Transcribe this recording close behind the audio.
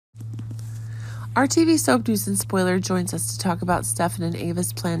Our TV soap news and spoiler joins us to talk about Stefan and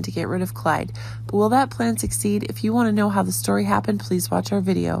Ava's plan to get rid of Clyde. But will that plan succeed? If you want to know how the story happened, please watch our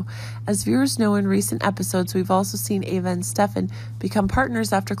video. As viewers know, in recent episodes, we've also seen Ava and Stefan become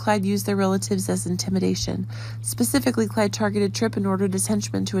partners after Clyde used their relatives as intimidation. Specifically, Clyde targeted Tripp and ordered his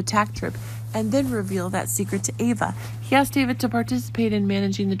henchmen to attack Tripp, and then reveal that secret to Ava. He asked Ava to participate in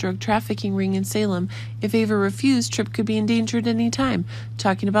managing the drug trafficking ring in Salem. If Ava refused, Tripp could be in danger at any time.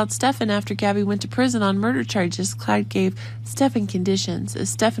 Talking about Stefan, after Gabby went to prison on murder charges, Clyde gave Stefan conditions.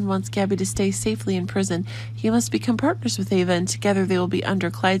 As Stefan wants Gabby to stay safely in prison, he must become partners with Ava, and together they will be under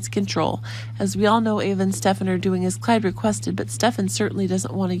Clyde's control. As we all know, Ava and Stefan are doing as Clyde requested, but Stefan certainly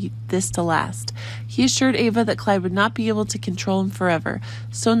doesn't want this to last. He assured Ava that Clyde would not be able to control him forever.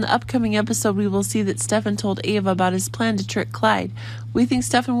 So in the upcoming episode, we will see that Stefan told Ava about his plan to trick Clyde. We think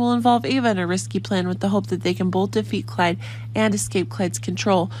Stefan will involve Ava in a risky plan with the hope that they can both defeat Clyde and escape Clyde's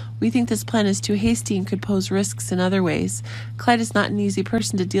control. We think this plan is too hasty and could pose risks in other ways. Clyde is not an easy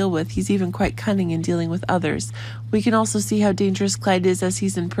person to deal with. He's even quite cunning in dealing with others. We can also see how dangerous Clyde is as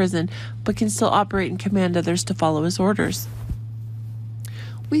he's in prison, but can still operate and command others to follow his orders.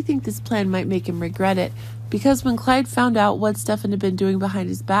 We think this plan might make him regret it, because when Clyde found out what Stefan had been doing behind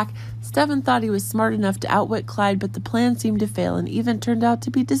his back, Stefan thought he was smart enough to outwit Clyde, but the plan seemed to fail and even turned out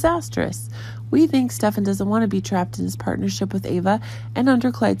to be disastrous. We think Stefan doesn't want to be trapped in his partnership with Ava and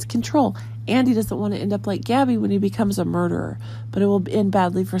under Clyde's control, and he doesn't want to end up like Gabby when he becomes a murderer. But it will end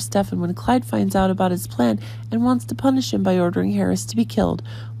badly for Stefan when Clyde finds out about his plan and wants to punish him by ordering Harris to be killed.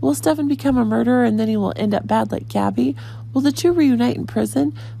 Will Stefan become a murderer and then he will end up bad like Gabby? Will the two reunite in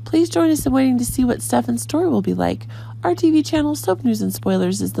prison? Please join us in waiting to see what Stefan's story will be like. Our TV channel Soap News and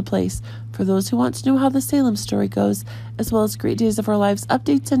Spoilers is the place for those who want to know how the Salem story goes, as well as Great Days of Our Lives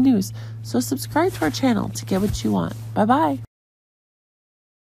updates and news. So subscribe to our channel to get what you want. Bye-bye.